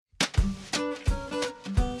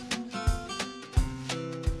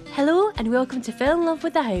Hello and welcome to Fell in Love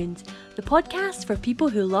with a Hound, the podcast for people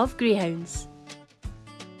who love greyhounds.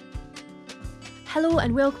 Hello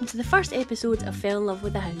and welcome to the first episode of Fell in Love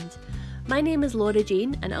with a Hound. My name is Laura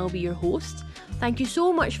Jane and I'll be your host. Thank you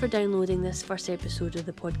so much for downloading this first episode of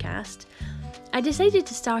the podcast. I decided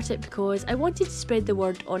to start it because I wanted to spread the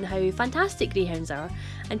word on how fantastic greyhounds are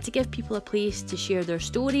and to give people a place to share their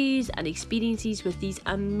stories and experiences with these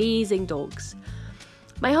amazing dogs.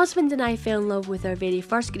 My husband and I fell in love with our very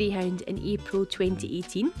first greyhound in April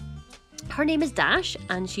 2018. Her name is Dash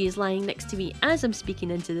and she is lying next to me as I'm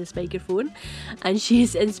speaking into this microphone, and she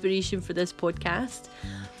is inspiration for this podcast.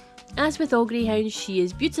 As with all greyhounds, she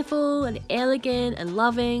is beautiful and elegant and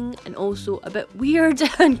loving and also a bit weird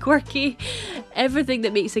and quirky. Everything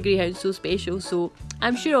that makes a greyhound so special, so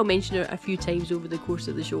I'm sure I'll mention her a few times over the course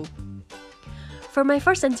of the show. For my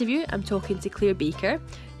first interview, I'm talking to Claire Baker,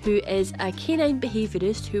 who is a canine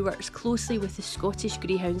behaviourist who works closely with the Scottish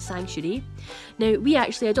Greyhound Sanctuary. Now, we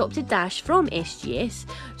actually adopted Dash from SGS,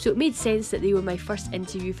 so it made sense that they were my first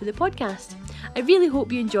interview for the podcast. I really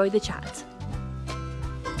hope you enjoy the chat.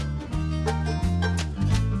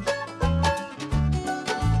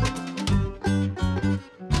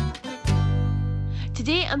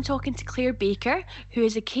 Today I'm talking to Claire Baker, who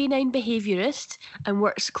is a canine behaviourist and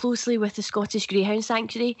works closely with the Scottish Greyhound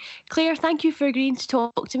Sanctuary. Claire, thank you for agreeing to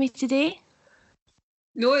talk to me today.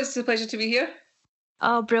 No, it's a pleasure to be here.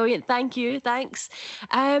 Oh, brilliant. Thank you. Thanks.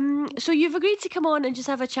 So you've agreed to come on and just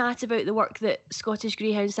have a chat about the work that Scottish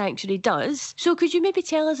Greyhound Sanctuary does. So could you maybe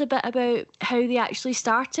tell us a bit about how they actually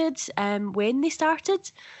started, when they started?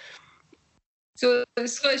 So the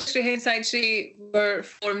Scottish Greyhound Sanctuary were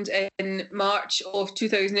formed in March of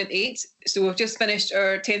 2008. So we've just finished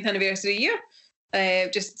our 10th anniversary year.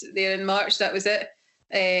 Just there in March, that was it.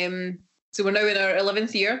 So we're now in our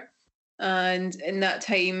 11th year. And in that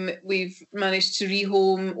time, we've managed to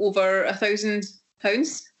rehome over 1,000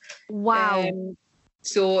 hounds. Wow.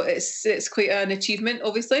 So it's quite an achievement,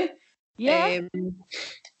 obviously. Yeah.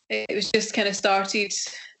 It was just kind of started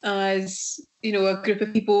as, a group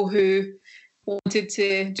of people who wanted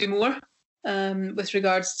to do more with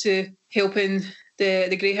regards to helping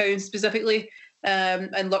the greyhounds specifically,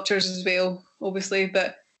 and lurchers as well, obviously.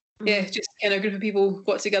 But yeah, just kind of a group of people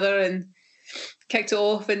got together and kicked it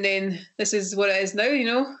off, and then this is what it is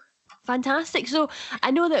now. Fantastic. So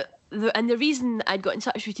I know that the reason I'd got in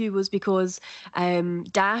touch with you was because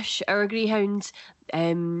Dash, our greyhound,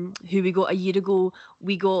 who we got a year ago,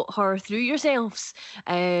 we got her through yourselves,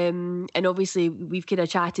 and obviously we've kind of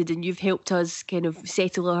chatted and you've helped us kind of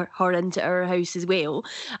settle her into our house as well.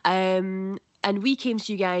 And we came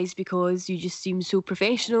to you guys because you just seem so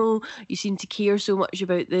professional. You seem to care so much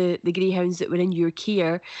about the greyhounds that were in your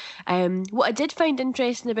care. What I did find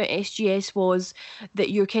interesting about SGS was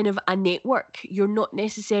that you're kind of a network. You're not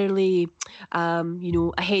necessarily,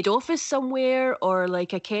 a head office somewhere or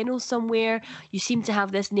like a kennel somewhere. You seem to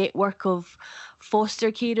have this network of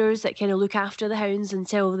foster carers that kind of look after the hounds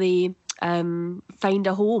until they find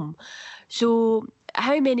a home. So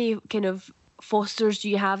how many kind of fosters do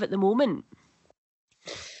you have at the moment?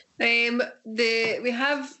 We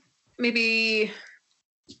have maybe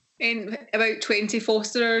about 20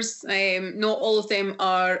 fosterers. Not all of them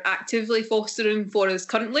are actively fostering for us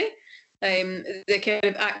currently. The kind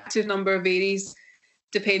of active number varies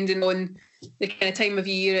depending on the kind of time of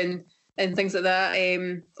year and things like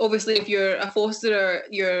that. Obviously, if you're a fosterer,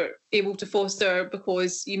 you're able to foster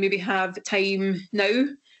because you maybe have time now,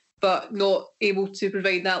 but not able to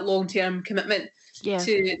provide that long-term commitment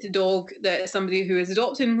to the dog that somebody who is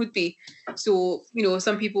adopting would be. So,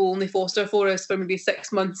 some people only foster for us for maybe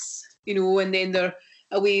 6 months, and then they're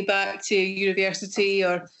away back to university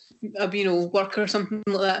or, work or something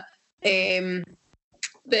like that.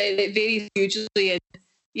 But it varies hugely. And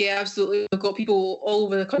yeah, absolutely. We've got people all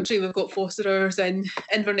over the country. We've got fosterers in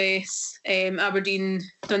Inverness, Aberdeen,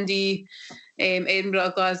 Dundee,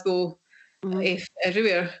 Edinburgh, Glasgow,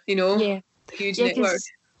 everywhere, Yeah. Huge network.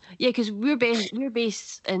 Yeah, because we're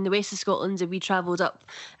based in the west of Scotland, and we travelled up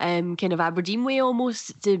kind of Aberdeen way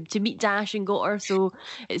almost to meet Dash and got her. So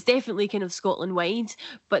it's definitely kind of Scotland wide.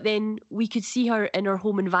 But then we could see her in her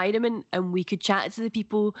home environment, and we could chat to the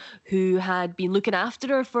people who had been looking after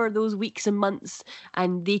her for those weeks and months,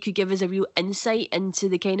 and they could give us a real insight into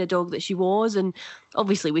the kind of dog that she was. And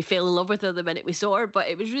obviously we fell in love with her the minute we saw her, but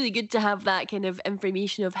it was really good to have that kind of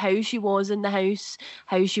information of how she was in the house,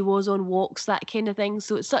 how she was on walks, that kind of thing.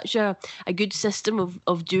 So it's such such a good system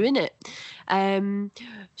of doing it.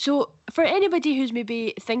 So for anybody who's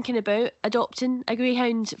maybe thinking about adopting a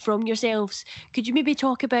greyhound from yourselves, could you maybe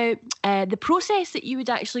talk about the process that you would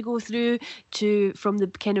actually go through from the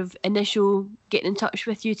kind of initial getting in touch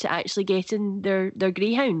with you to actually getting their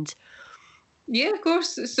greyhound? Yeah, of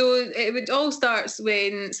course. So it would all starts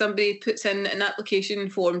when somebody puts in an application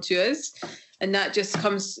form to us, and that just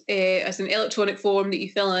comes as an electronic form that you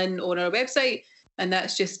fill in on our website, and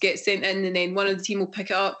that just gets sent in, and then one of the team will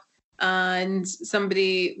pick it up, and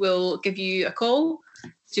somebody will give you a call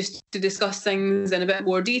just to discuss things in a bit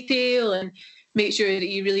more detail and make sure that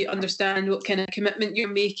you really understand what kind of commitment you're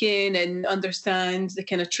making and understand the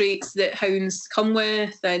kind of traits that hounds come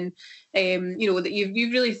with, and that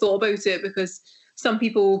you've really thought about it, because some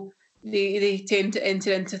people they tend to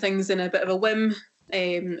enter into things in a bit of a whim,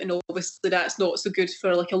 and obviously that's not so good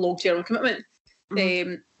for like a long-term commitment.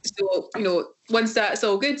 Mm-hmm. So once that's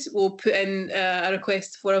all good, we'll put in a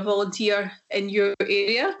request for a volunteer in your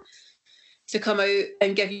area to come out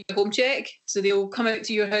and give you a home check. So they'll come out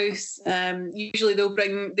to your house. Usually they'll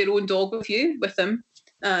bring their own dog with them,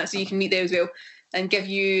 so you can meet them as well, and give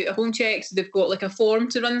you a home check. So they've got like a form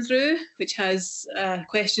to run through, which has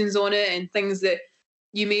questions on it and things that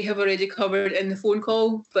you may have already covered in the phone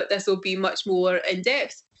call, but this will be much more in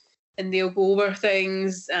depth. And they'll go over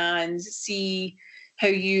things and see how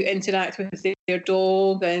you interact with their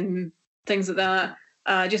dog and things like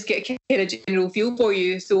that. Just get a kind of general feel for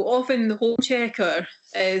you. So often the home checker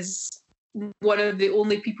is one of the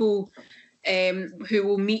only people who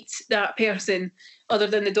will meet that person other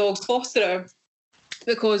than the dog's fosterer,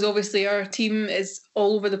 because obviously our team is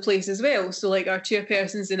all over the place as well. So like our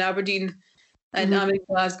chairperson's in Aberdeen and I'm in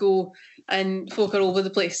Glasgow, and folk are all over the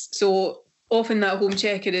place. So often that home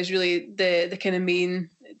checker is really the kind of main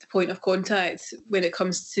point of contact when it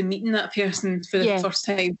comes to meeting that person for the first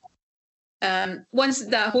time. Once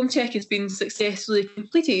that home check has been successfully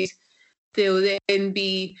completed, they'll then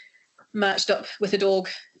be matched up with a dog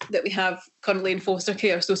that we have currently in foster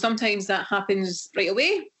care. So sometimes that happens right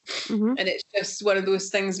away, and it's just one of those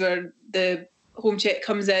things where the home check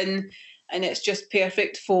comes in and it's just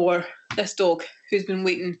perfect for this dog who's been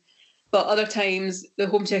waiting. But other times the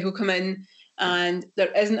home check will come in and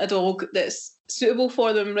there isn't a dog that's suitable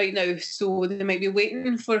for them right now, so they might be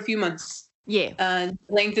waiting for a few months. Yeah. And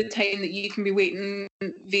the length of time that you can be waiting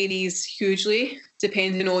varies hugely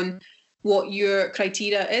depending on what your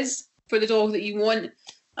criteria is for the dog that you want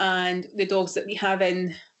and the dogs that we have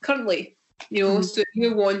in currently. So if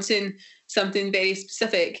you're wanting something very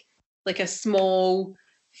specific, like a small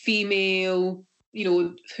female,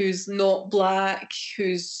 who's not black,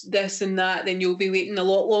 who's this and that, then you'll be waiting a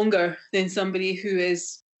lot longer than somebody who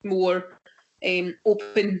is more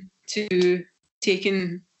open to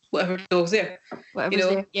taking whatever dog's there. Whatever's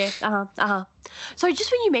there. Yeah. Sorry,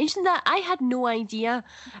 just when you mentioned that, I had no idea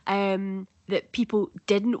that people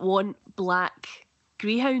didn't want black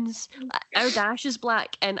greyhounds. Our Dash is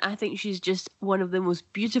black, and I think she's just one of the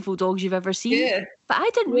most beautiful dogs you've ever seen. Yeah. But I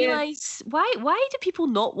didn't realise why do people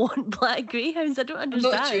not want black greyhounds? I don't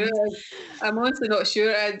understand. I'm not sure. I'm honestly not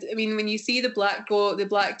sure. I mean, when you see the black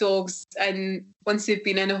dogs, and once they've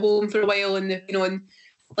been in a home for a while and they've been on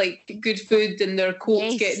like good food and their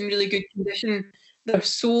coats getting really good condition, they're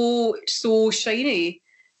so shiny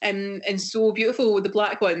and so beautiful with the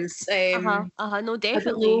black ones. No,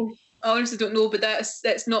 definitely. I honestly don't know, but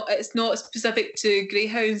it's not specific to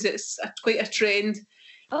greyhounds. It's quite a trend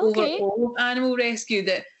over all animal rescue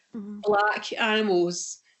that black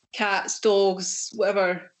animals, cats, dogs,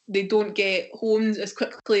 whatever, they don't get homed as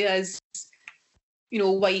quickly as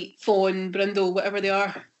white, fawn, brindle, whatever they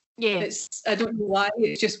are. Yeah. I don't know why.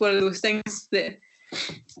 It's just one of those things that,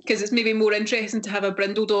 because it's maybe more interesting to have a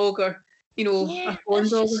brindle dog or a fawn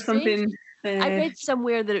dog or something. I read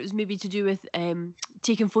somewhere that it was maybe to do with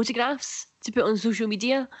taking photographs to put on social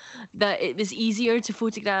media, that it was easier to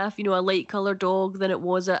photograph, a light coloured dog than it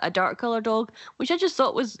was a dark coloured dog, which I just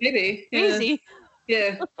thought was maybe crazy.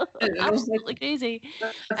 Yeah. Absolutely crazy.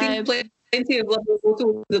 I've seen plenty of lovely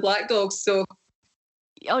photos of the black dogs, so.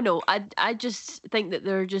 Oh no, I just think that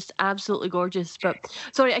they're just absolutely gorgeous. But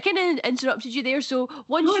sorry, I kind of interrupted you there. So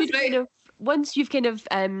once you've kind of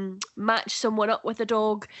matched someone up with a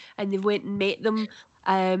dog and they've went and met them,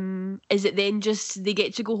 is it then just they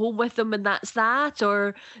get to go home with them and that's that,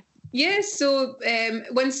 or? Yes. So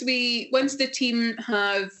once the team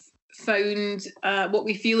have found what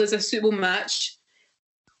we feel is a suitable match,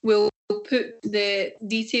 we'll put the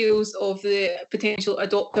details of the potential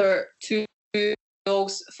adopter to the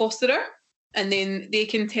dog's fosterer, and then they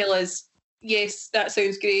can tell us, yes, that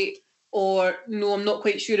sounds great, or no, I'm not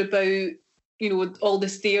quite sure about all the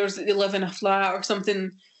stairs, that they live in a flat or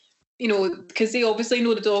something, because they obviously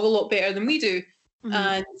know the dog a lot better than we do. Mhm.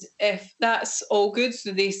 And if that's all good,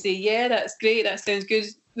 so they say, yeah, that's great, that sounds good,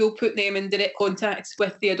 we'll put them in direct contact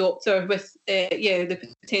with the adopter, with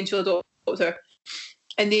the potential adopter,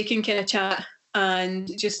 and they can kind of chat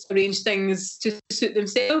and just arrange things to suit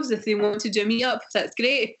themselves. If they want to do a meet-up, that's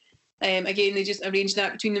great. Again, they just arrange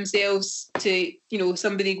that between themselves to,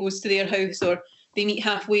 somebody goes to their house or they meet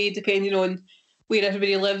halfway, depending on where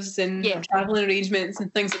everybody lives and travelling arrangements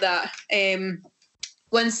and things like that.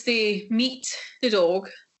 Once they meet the dog,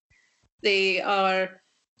 they are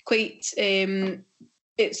quite...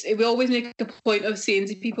 we always make a point of saying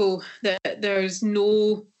to people that there's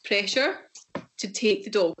no pressure to take the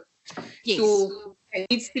dog. Yes. So it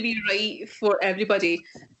needs to be right for everybody.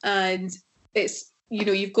 And it's,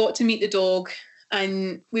 you've got to meet the dog,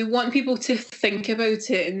 and we want people to think about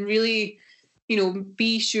it and really,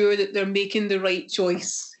 be sure that they're making the right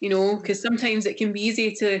choice, because sometimes it can be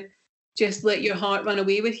easy to just let your heart run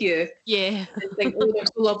away with you. Yeah. And think, oh, they're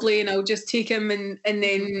so lovely and I'll just take him. And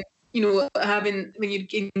then, when you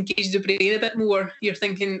engage the brain a bit more, you're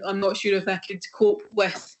thinking, I'm not sure if I could cope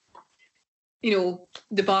with,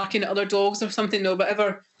 the barking at other dogs or something or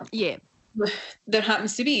whatever. Yeah. There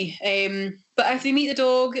happens to be. But if they meet the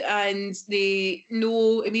dog and they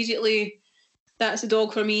know immediately that's a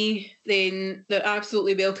dog for me, then they're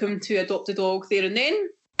absolutely welcome to adopt a dog there and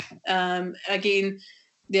then. Again,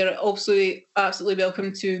 they're also absolutely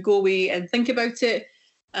welcome to go away and think about it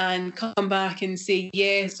and come back and say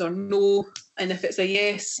yes or no. And if it's a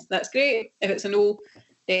yes, that's great. If it's a no,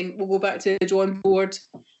 then we'll go back to the drawing board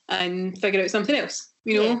and figure out something else.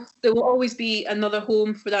 There will always be another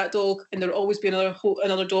home for that dog, and there will always be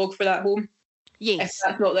another dog for that home. Yes. If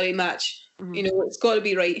that's not the right match, it's got to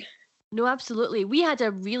be right. No, absolutely. We had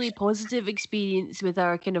a really positive experience with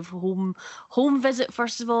our kind of home visit.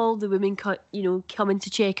 First of all, the women coming to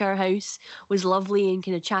check our house was lovely and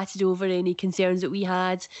kind of chatted over any concerns that we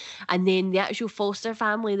had. And then the actual foster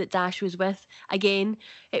family that Dash was with, again,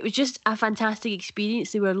 it was just a fantastic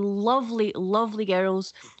experience. They were lovely, lovely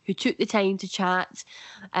girls who took the time to chat,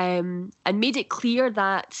 and made it clear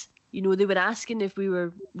that they were asking if we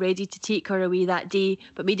were ready to take her away that day,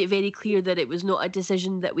 but made it very clear that it was not a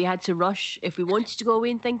decision that we had to rush. If we wanted to go away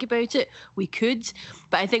and think about it, we could.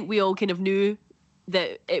 But I think we all kind of knew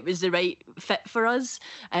that it was the right fit for us.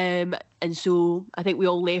 And so I think we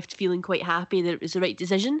all left feeling quite happy that it was the right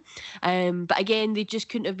decision. But again, they just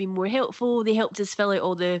couldn't have been more helpful. They helped us fill out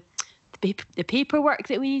all the paperwork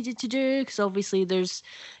that we needed to do, because obviously there's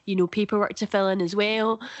paperwork to fill in as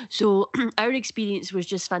well. So our experience was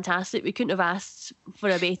just fantastic. We couldn't have asked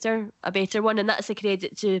for a better one, and that's a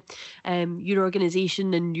credit to your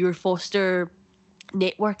organisation and your foster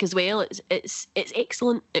network as well. It's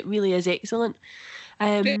excellent. It really is excellent.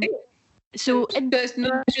 So that's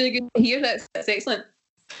really good to hear. That's excellent.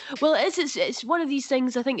 Well, it's one of these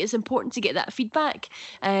things. I think it's important to get that feedback.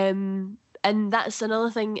 And that's another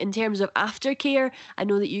thing in terms of aftercare. I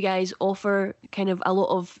know that you guys offer kind of a lot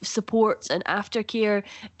of support and aftercare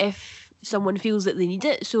if someone feels that they need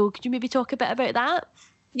it. So could you maybe talk a bit about that?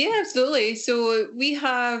 Yeah, absolutely. So we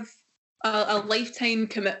have a lifetime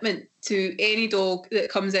commitment to any dog that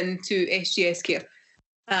comes into SGS care.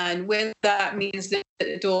 And whether that means that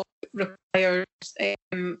the dog requires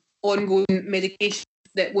ongoing medication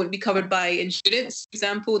that won't be covered by insurance, for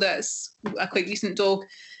example, that's a quite recent dog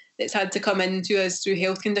that's had to come in to us through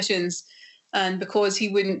health conditions, and because he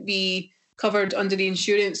wouldn't be covered under the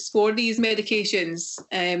insurance for these medications,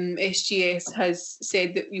 SGS has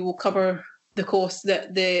said that we will cover the costs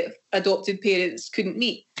that the adopted parents couldn't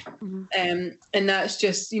meet. Mm-hmm. And that's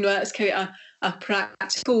just, that's kind of a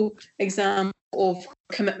practical example of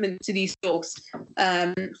commitment to these dogs.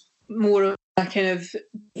 More of a kind of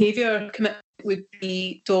behaviour commitment would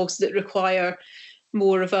be dogs that require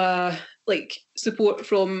more of a support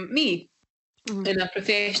from me in a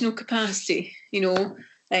professional capacity.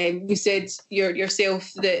 You said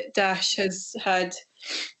yourself that Dash has had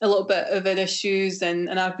a little bit of an issues, and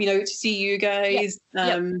I've been out to see you guys,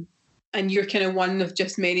 and you're kind of one of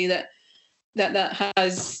just many that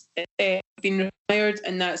has been required,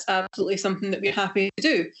 and that's absolutely something that we're happy to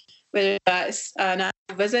do. Whether that's an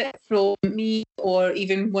actual visit from me or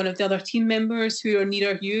even one of the other team members who are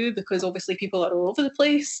nearer you, because obviously people are all over the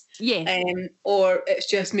place. Yeah. Or it's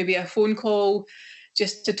just maybe a phone call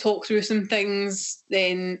just to talk through some things,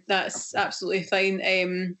 then that's absolutely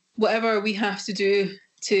fine. Whatever we have to do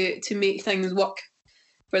to make things work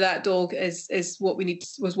for that dog is what we need,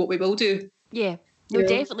 was what we will do. Yeah. No,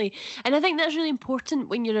 definitely. And I think that's really important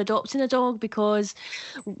when you're adopting a dog, because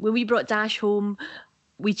when we brought Dash home,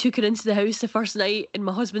 we took her into the house the first night, and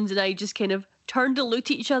my husband and I just kind of turned and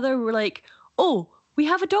looked at each other, and we're like, oh, we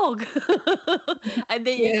have a dog. And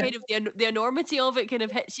then you kind of, the enormity of it kind of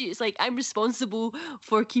hits you. It's like, I'm responsible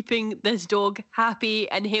for keeping this dog happy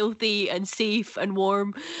and healthy and safe and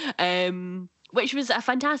warm, which was a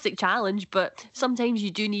fantastic challenge. But sometimes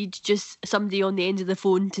you do need just somebody on the end of the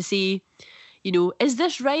phone to say, you know, is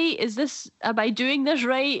this right? Am I doing this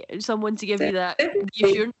right? Someone to give you that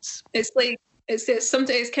reassurance. It's like,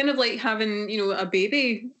 it's kind of like having, you know, a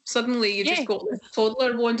baby. Suddenly you just got this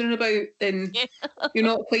toddler wandering about, and you're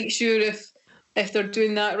not quite sure if they're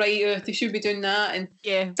doing that right or if they should be doing that.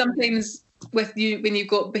 And sometimes with you, when you've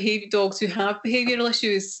got dogs who have behavioural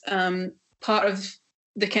issues, part of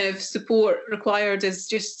the kind of support required is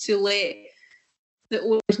just to let the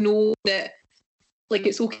owners know that, like,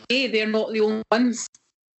 it's okay. They're not the only ones.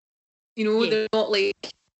 You know, they're not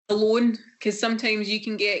like alone, because sometimes you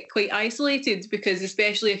can get quite isolated, because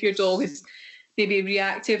especially if your dog is maybe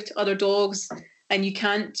reactive to other dogs and you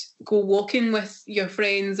can't go walking with your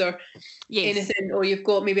friends or anything, or you've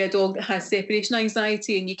got maybe a dog that has separation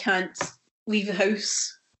anxiety and you can't leave the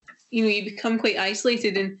house, you know, you become quite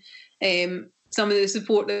isolated. And some of the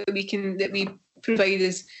support that we provide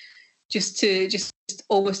is just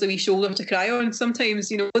almost a wee shoulder to cry on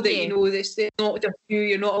sometimes, you know, that you know that it's not just you,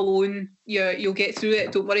 you're not alone, you'll get through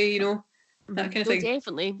it, don't worry, you know, that kind of thing.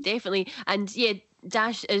 Definitely. And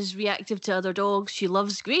Dash is reactive to other dogs. She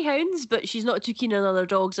loves greyhounds, but she's not too keen on other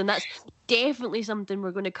dogs, and that's definitely something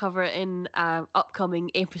we're going to cover in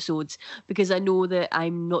upcoming episodes, because I know that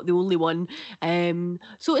I'm not the only one.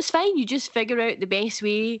 So it's fine. You just figure out the best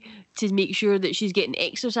way to make sure that she's getting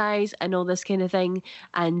exercise and all this kind of thing,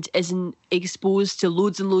 and isn't exposed to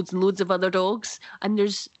loads and loads and loads of other dogs. And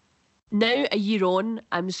there's now, a year on,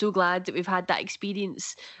 I'm so glad that we've had that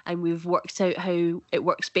experience and we've worked out how it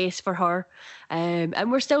works best for her.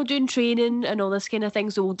 And we're still doing training and all this kind of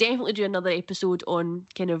thing. So we'll definitely do another episode on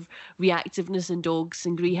kind of reactiveness in dogs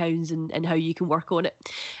and greyhounds and how you can work on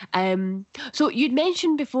it. So you'd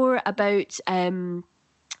mentioned before about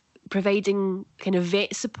providing kind of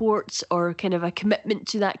vet support, or kind of a commitment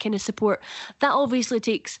to that kind of support. That obviously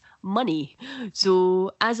takes money.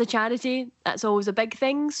 So as a charity, that's always a big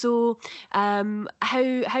thing. So how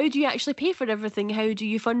do you actually pay for everything? How do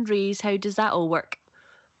you fundraise? How does that all work?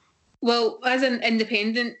 Well, as an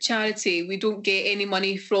independent charity, we don't get any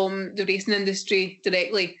money from the racing industry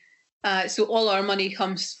directly. So all our money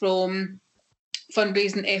comes from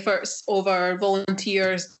fundraising efforts of our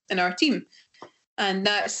volunteers and our team. And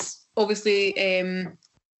that's obviously,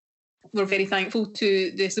 we're very thankful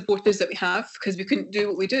to the supporters that we have, because we couldn't do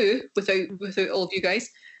what we do without all of you guys.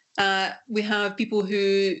 We have people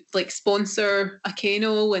who like sponsor a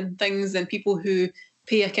kennel and things, and people who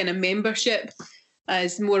pay a kind of membership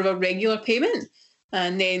as more of a regular payment.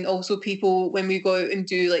 And then also people, when we go out and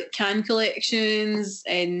do like can collections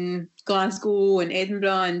in Glasgow and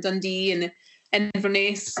Edinburgh and Dundee and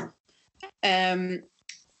Inverness,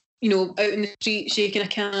 you know, out in the street shaking a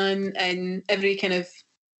can, and every kind of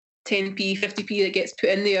 10p, 50p that gets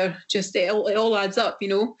put in there, just it all adds up, you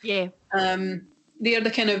know. Yeah. They're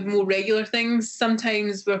the kind of more regular things.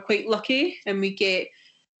 Sometimes we're quite lucky and we get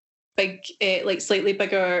big, like slightly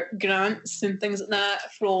bigger grants and things like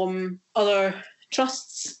that from other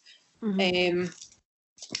trusts. Mm-hmm.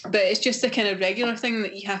 But it's just a kind of regular thing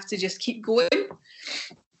that you have to just keep going.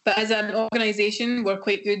 But as an organisation, we're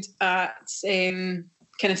quite good at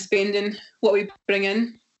kind of spending what we bring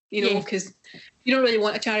in, you know, because you don't really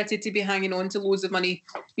want a charity to be hanging on to loads of money.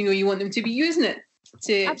 You know, you want them to be using it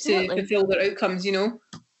to fulfil their outcomes, you know.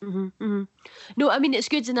 Mm-hmm, mm-hmm. No, I mean, it's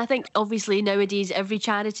good. And I think obviously nowadays every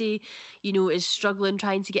charity, you know, is struggling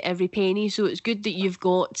trying to get every penny. So it's good that you've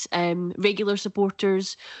got regular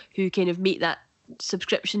supporters who kind of make that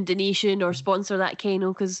subscription donation or sponsor that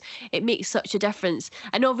kennel, because it makes such a difference.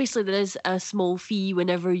 And obviously there is a small fee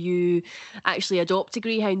whenever you actually adopt a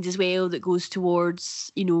greyhound as well, that goes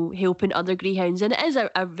towards, you know, helping other greyhounds, and it is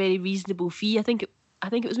a very reasonable fee. I think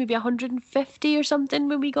it was maybe 150 or something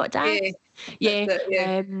when we got Dash.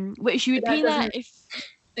 Which you would pay that if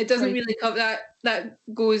it doesn't really cover that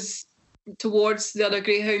goes towards the other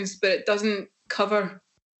greyhounds, but it doesn't cover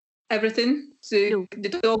everything. So the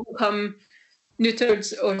dog will come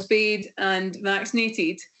neutered or spayed and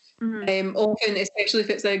vaccinated. Mm-hmm. Often, especially if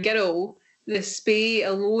it's a girl, the spay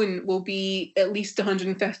alone will be at least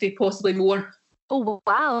 150, possibly more. Oh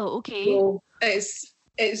wow! Okay. So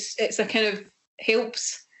it's a kind of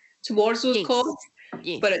helps towards those costs,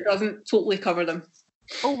 but it doesn't totally cover them.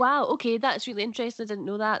 Oh wow! Okay, that's really interesting. I didn't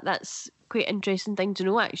know that. That's quite interesting thing to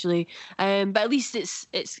know, actually. But at least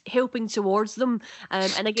it's helping towards them.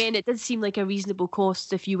 And again, it did seem like a reasonable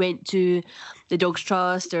cost if you went to the Dogs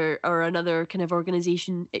Trust or another kind of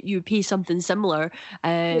organisation. You would pay something similar.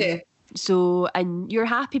 Yeah. So, and you're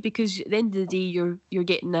happy because at the end of the day, you're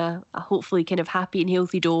getting a hopefully kind of happy and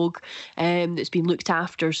healthy dog that's been looked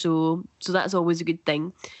after. So that's always a good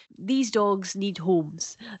thing. These dogs need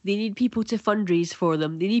homes. They need people to fundraise for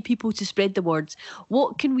them. They need people to spread the word.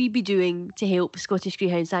 What can we be doing to help Scottish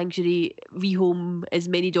Greyhound Sanctuary rehome as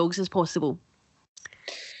many dogs as possible?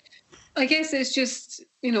 I guess it's just,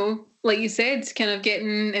 like you said, kind of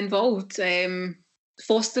getting involved.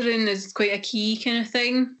 Fostering is quite a key kind of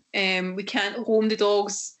thing. We can't home the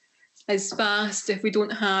dogs as fast if we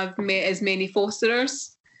don't have as many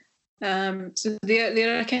fosterers. So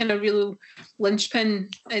they're a kind of real linchpin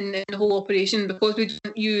in the whole operation, because we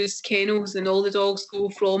don't use kennels and all the dogs go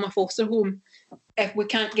from a foster home. If we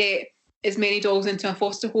can't get as many dogs into a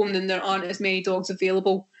foster home, then there aren't as many dogs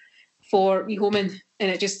available for rehoming, and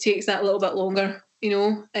it just takes that little bit longer,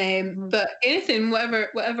 But anything,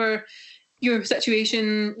 whatever your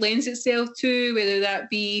situation lends itself to, whether that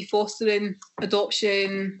be fostering,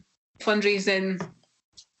 adoption, fundraising,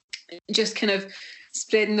 just kind of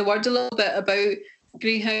spreading the word a little bit about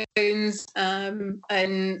greyhounds,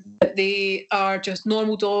 and that they are just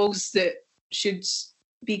normal dogs that should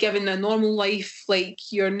be given a normal life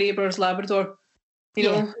like your neighbour's Labrador, you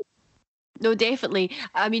know. No, definitely.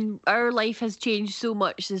 I mean, our life has changed so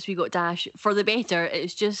much since we got Dash for the better.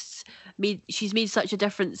 It's just she's made such a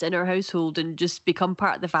difference in our household and just become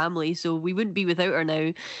part of the family. So we wouldn't be without her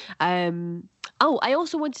now. I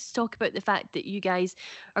also wanted to talk about the fact that you guys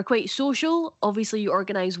are quite social. Obviously, you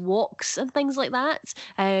organise walks and things like that,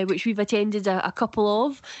 which we've attended a couple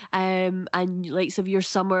of, and likes of your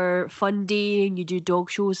summer fun day, and you do dog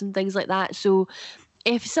shows and things like that. So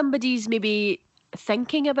if somebody's maybe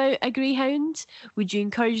thinking about a greyhound, would you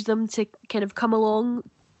encourage them to kind of come along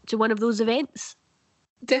to one of those events?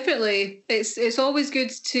 Definitely. It's always good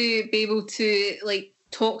to be able to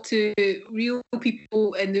talk to real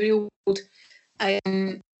people in the real world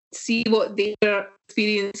and see what their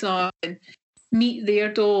experience are and meet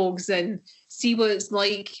their dogs and see what it's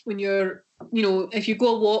like when you're, if you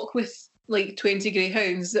go a walk with 20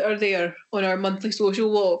 greyhounds that are there on our monthly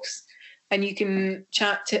social walks, and you can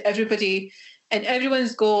chat to everybody. And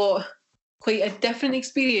everyone's got quite a different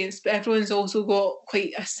experience, but everyone's also got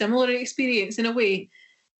quite a similar experience in a way,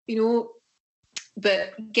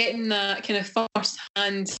 But getting that kind of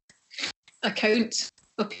first-hand account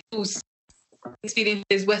of people's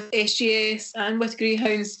experiences with SGS and with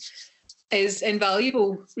greyhounds is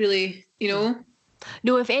invaluable, really,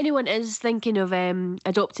 No, if anyone is thinking of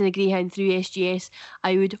adopting a greyhound through SGS,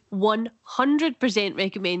 I would 100%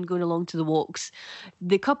 recommend going along to the walks.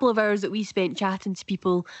 The couple of hours that we spent chatting to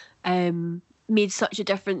people made such a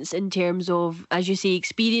difference in terms of, as you say,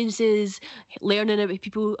 experiences, learning about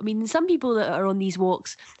people. I mean, some people that are on these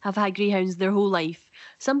walks have had greyhounds their whole life.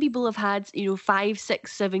 Some people have had, 5,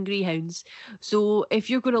 6, 7 greyhounds. So if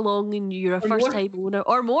you're going along and you're a first-time owner,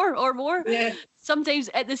 or more, yeah. Sometimes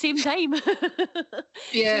at the same time.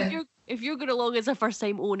 Yeah. So if you're going along as a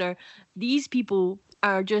first-time owner, these people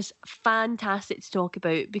are just fantastic to talk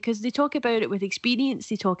about, because they talk about it with experience,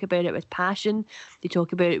 they talk about it with passion, they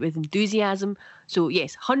talk about it with enthusiasm. So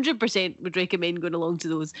yes, 100% would recommend going along to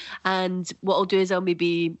those. And what I'll do is I'll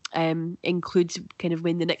maybe include kind of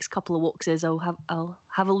when the next couple of walks is, I'll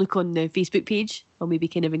have a look on the Facebook page. I'll maybe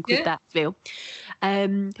kind of include that as well.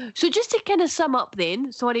 So just to kind of sum up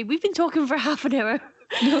then, sorry, we've been talking for half an hour.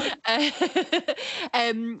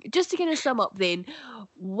 Just to kind of sum up then,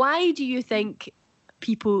 why do you think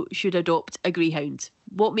people should adopt a greyhound?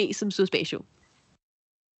 What makes them so special?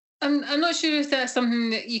 I'm not sure if that's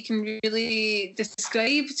something that you can really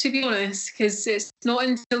describe, to be honest, because it's not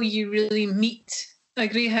until you really meet a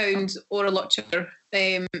greyhound or a lutcher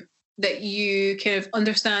that you kind of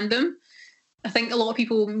understand them. I think a lot of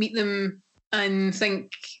people meet them and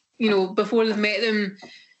think, before they've met them,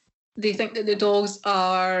 they think that the dogs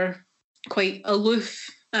are quite aloof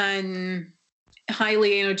and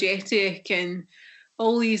highly energetic and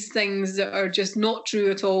all these things that are just not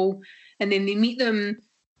true at all. And then they meet them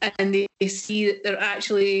and they see that they're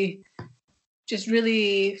actually just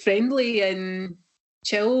really friendly and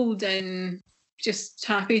chilled and just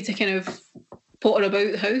happy to kind of potter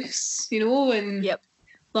about the house, and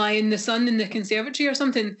lie in the sun in the conservatory or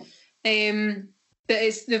something.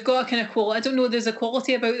 But they've got a kind of quality. I don't know, there's a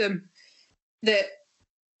quality about them that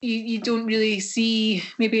you don't really see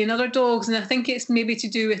maybe in other dogs. And I think it's maybe to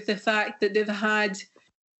do with the fact that they've had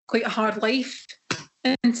quite a hard life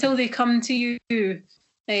until they come to you.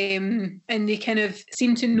 and they kind of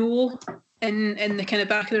seem to know in the kind of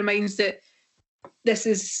back of their minds that this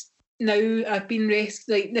is now I've been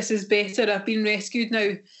rescued, like this is better, I've been rescued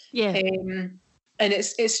now. Yeah. And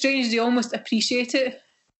it's strange, they almost appreciate it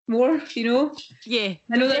more, you know? Yeah.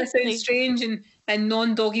 I know that sounds strange, and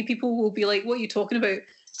non-doggy people will be like, what are you talking about?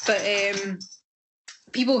 But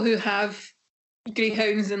people who have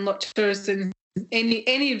greyhounds and lurchers and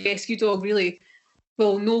any rescue dog really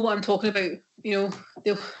will know what I'm talking about. You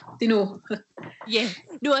know, they know. Yeah,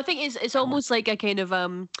 no, I think it's almost like a kind of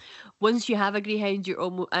once you have a greyhound, you're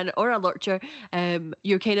almost or a lurcher,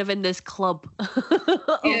 you're kind of in this club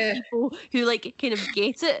of people who like kind of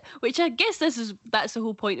get it. Which I guess that's the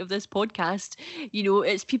whole point of this podcast. You know,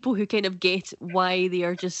 it's people who kind of get why they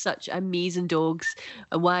are just such amazing dogs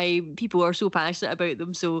and why people are so passionate about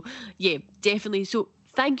them. So yeah, definitely. So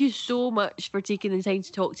thank you so much for taking the time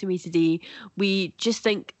to talk to me today. We just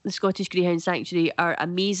think the Scottish Greyhound Sanctuary are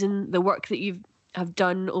amazing. The work that you have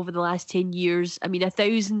done over the last 10 years, I mean,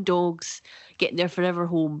 1,000 dogs getting their forever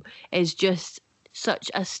home is just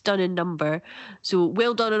such a stunning number. So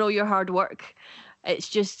well done on all your hard work. It's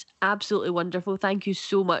just absolutely wonderful. Thank you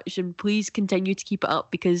so much. And please continue to keep it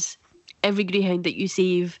up, because every greyhound that you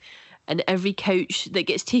save and every couch that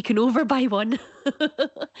gets taken over by one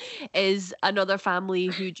is another family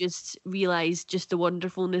who just realise just the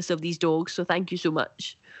wonderfulness of these dogs. So thank you so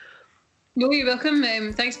much. No, you're welcome.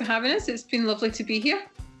 Thanks for having us. It's been lovely to be here.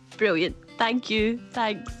 Brilliant. Thank you.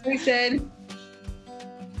 Thanks. Thanks, Ed.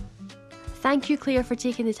 Thank you, Claire, for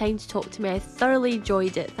taking the time to talk to me. I thoroughly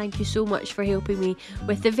enjoyed it. Thank you so much for helping me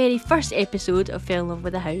with the very first episode of Fell in Love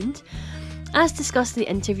with a Hound. As discussed in the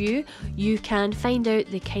interview, you can find out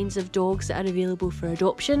the kinds of dogs that are available for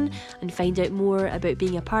adoption and find out more about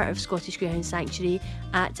being a part of Scottish Greyhound Sanctuary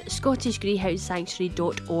at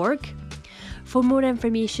scottishgreyhoundsanctuary.org. For more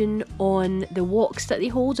information on the walks that they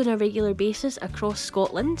hold on a regular basis across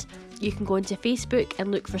Scotland, you can go onto Facebook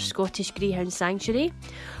and look for Scottish Greyhound Sanctuary.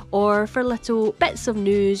 Or for little bits of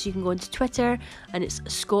news, you can go onto Twitter and it's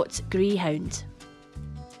Scots Greyhound.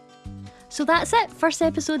 So that's it, first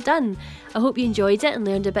episode done. I hope you enjoyed it and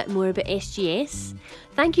learned a bit more about SGS.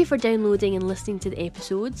 Thank you for downloading and listening to the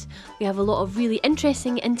episodes. We have a lot of really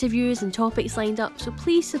interesting interviews and topics lined up, so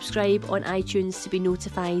please subscribe on iTunes to be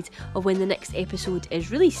notified of when the next episode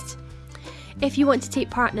is released. If you want to take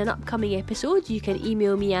part in an upcoming episode, you can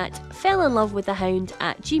email me at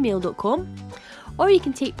fellinloveWithAHound@gmail.com, or you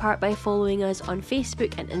can take part by following us on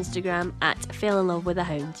Facebook and Instagram at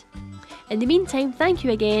fellinlovewithahound. In the meantime, thank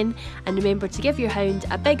you again, and remember to give your hound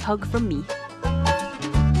a big hug from me.